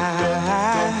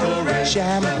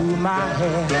shampoo my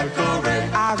hair,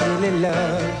 I really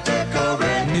love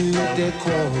new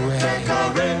decor.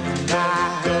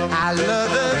 I love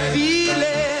the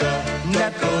feeling,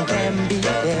 nothing can beat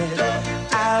it.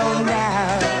 Oh,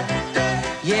 now,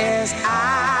 yes,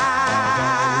 I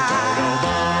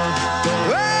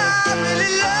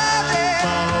really love it.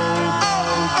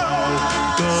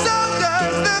 So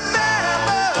does the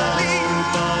family.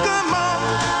 Come on,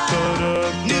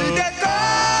 new decor.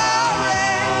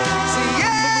 See,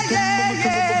 yeah.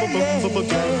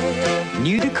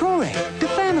 New decor, the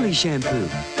family shampoo.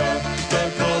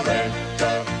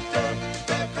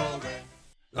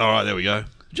 All right, there we go. Do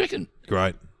you reckon?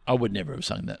 Great. I would never have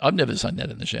sung that. I've never sung that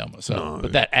in the shower myself. No.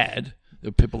 But that ad,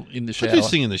 the people in the shower. I do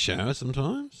sing in the shower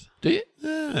sometimes. Do you?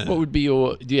 Yeah. What would be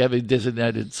do you have a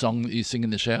designated song that you sing in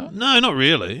the shower? No, not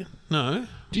really. No.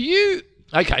 Do you,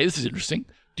 okay, this is interesting.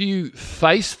 Do you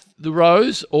face the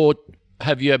rose or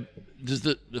does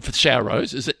the shower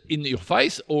rose, is it in your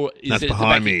face or is That's it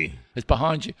behind at the back? me. It's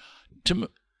behind you.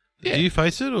 Yeah. Do you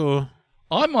face it or?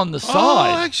 I'm on the side.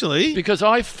 Oh, actually. Because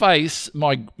I face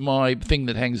my thing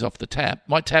that hangs off the tap.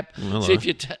 My tap. Hello. See if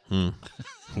you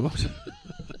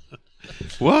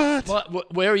What?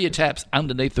 What? where are your taps?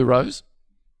 Underneath the rose?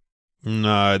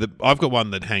 No, I've got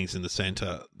one that hangs in the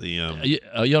centre. You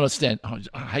understand? I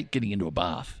hate getting into a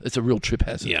bath. It's a real trip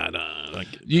hazard. Yeah, no.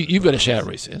 You've got a shower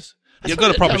recess. You've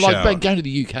got a proper shower. Like going to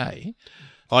the UK.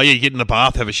 Oh, yeah, you get in the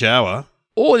bath, have a shower.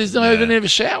 Or there's not even a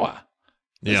shower.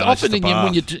 Yeah, it's often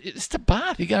when it's the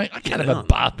bath. You're going, I can't have a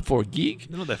bath before a gig.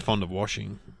 They're not that fond of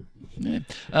washing. Yeah.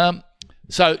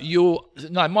 So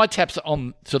my taps are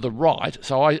on to the right.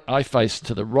 So I face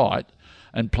to the right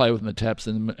and play with my taps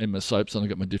and my soaps, and I've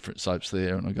got my different soaps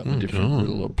there, and I've got my different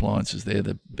little appliances there.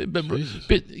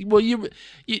 Well, you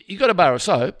got a bar of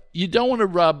soap. You don't want to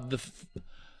rub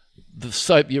the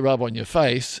soap you rub on your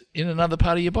face in another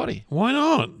part of your body. Why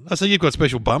not? I say you've got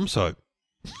special bum soap.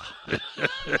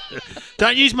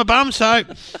 Don't use my bum soap.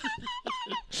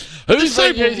 Who's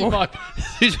using my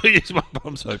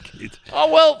bum soap, kids?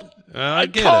 Oh, well, I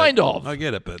get kind it. of. I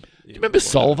get it, but... Do you remember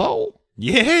Solvol?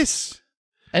 Yes.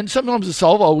 And sometimes the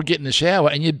Solvol would get in the shower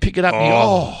and you'd pick it up and you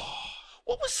go,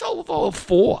 what was Solvol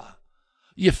for?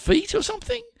 Your feet or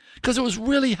something? Because it was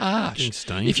really harsh.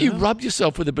 If you rubbed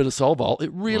yourself with a bit of Solvol,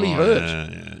 it really hurt.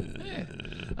 Yeah.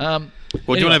 Well,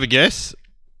 do you want to have a guess?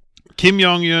 Kim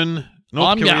Jong-un,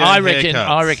 North Korea I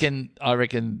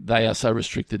reckon they are so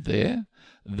restricted there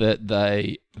that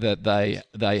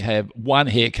they have one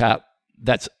haircut.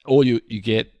 That's all you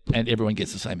get, and everyone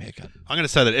gets the same haircut. I'm going to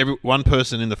say that one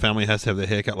person in the family has to have their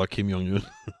haircut like Kim Jong-un.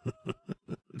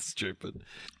 It's stupid.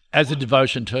 As a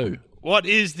devotion too. What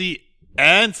is the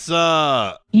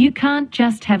answer? You can't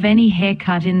just have any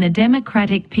haircut in the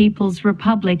Democratic People's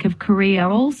Republic of Korea,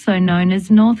 also known as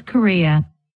North Korea.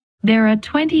 There are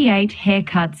 28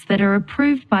 haircuts that are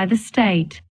approved by the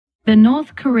state. The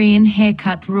North Korean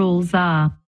haircut rules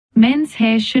are: men's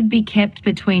hair should be kept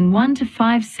between 1 to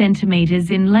 5 centimeters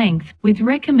in length, with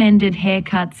recommended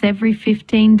haircuts every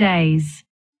 15 days.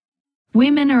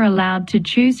 Women are allowed to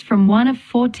choose from one of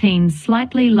 14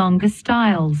 slightly longer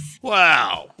styles.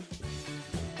 Wow.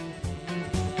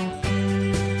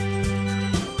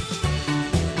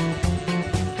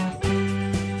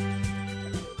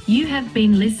 You have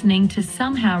been listening to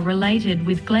Somehow Related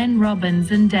with Glenn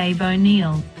Robbins and Dave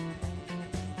O'Neill.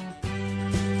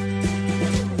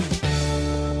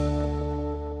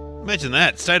 Imagine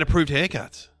that. State-approved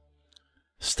haircuts.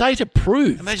 State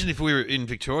approved? Imagine if we were in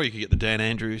Victoria, you could get the Dan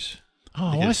Andrews.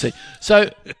 Oh, I see. So,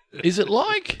 is it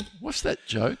like, what's that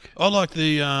joke? I like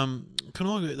the, can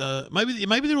I get the,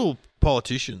 maybe they're all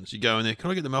politicians. You go in there, can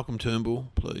I get the Malcolm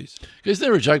Turnbull, please? Is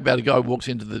there a joke about a guy who walks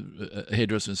into the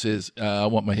hairdresser and says, I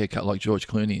want my hair cut like George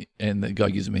Clooney, and the guy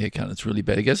gives him a haircut and it's really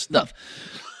bad. He goes,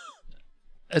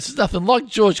 it's nothing like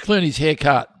George Clooney's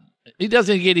haircut. He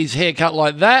doesn't get his haircut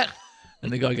like that.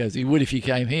 And the guy goes, he would if he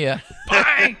came here.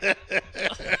 Bang!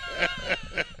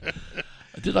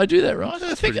 Did I do that right?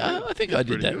 I think I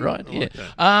did that right. Yeah.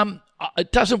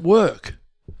 It doesn't work.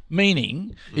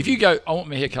 Meaning, if you go, I want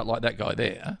my hair cut like that guy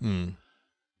there,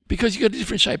 because you got a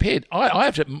different shaped head.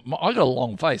 I got a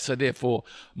long face, so therefore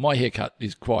my haircut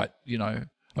is quite,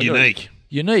 Unique.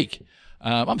 Unique.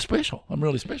 I'm special. I'm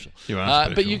really special. You are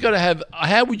special. But you got to have.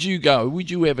 How would you go? Would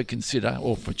you ever consider,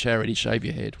 or for charity, shave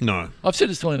your head? No. I've said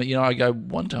this to him. I go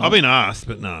one time. I've been asked,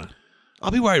 but no.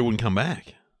 I'll be worried it wouldn't come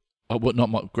back. I would not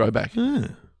might grow back.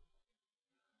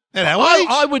 At our age?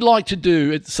 I would like to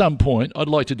do at some point. I'd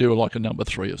like to do like a number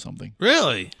 3 or something.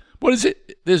 Really? What is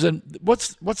it? There's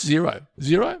what's 0?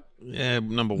 0? Yeah,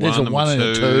 number 1. There's a number 1 and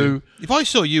a 2. If I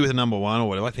saw you with a number 1 or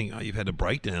whatever, I think you've had a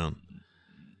breakdown.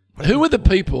 Who are the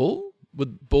people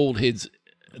with bald heads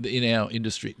in our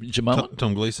industry? Jamal?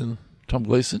 Tom Gleeson. Tom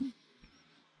Gleeson?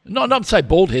 No, not say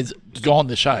bald heads. Gone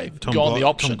the shave. Gone the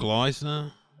option. Tom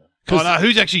Gleeson. Oh, no,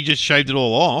 who's actually just shaved it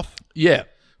all off? Yeah.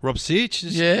 Rob Sitch?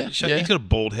 Yeah. He's got a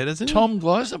bald head, hasn't he? Tom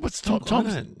Gleeson? What's Tom?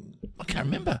 I can't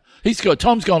remember.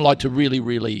 Tom's gone like to really,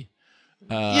 really.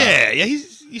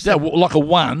 He's like a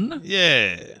 1.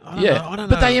 Yeah. I don't know.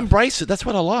 But they embrace it. That's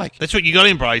what I like. That's what you got to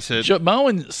embrace it.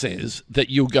 Moen says that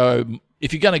you'll go.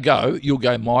 If you're going to go, you'll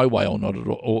go my way or not at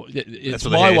all. Or it's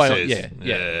what the my hair way. says.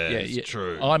 Yeah. It's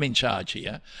true. I'm in charge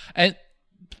here, and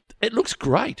it looks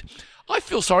great. I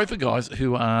feel sorry for guys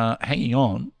who are hanging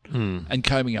on and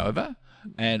combing over,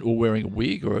 or wearing a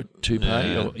wig or a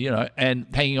toupee, or and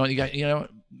hanging on. You go,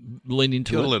 lean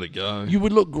into it. Let it go. You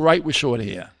would look great with short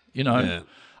hair.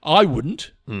 I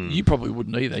wouldn't. You probably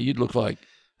wouldn't either. You'd look like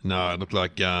I look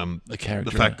like the character,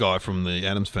 the fat guy from the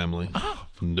Addams Family. Oh.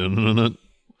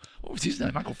 What was his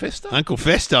name? Uncle Fester? Uncle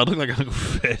Fester. I look like Uncle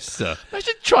Fester.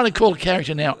 Imagine trying to call a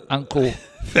character now Uncle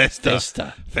Fester.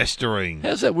 Festering.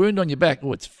 How's that wound on your back?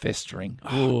 Oh, it's festering.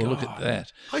 Oh, look at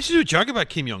that. I used to do a joke about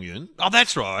Kim Jong-un. Oh,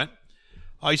 that's right.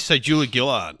 I used to say Julia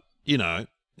Gillard,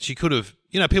 she could have,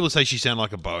 people say she sounded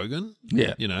like a bogan.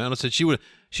 Yeah. And I said she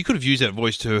could have used that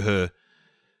voice to her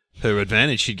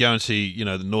advantage. She'd go and see,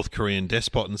 the North Korean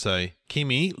despot and say,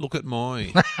 Kimmy, look at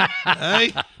my.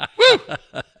 Hey, woo!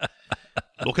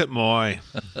 Look at my.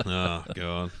 Oh,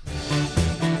 God.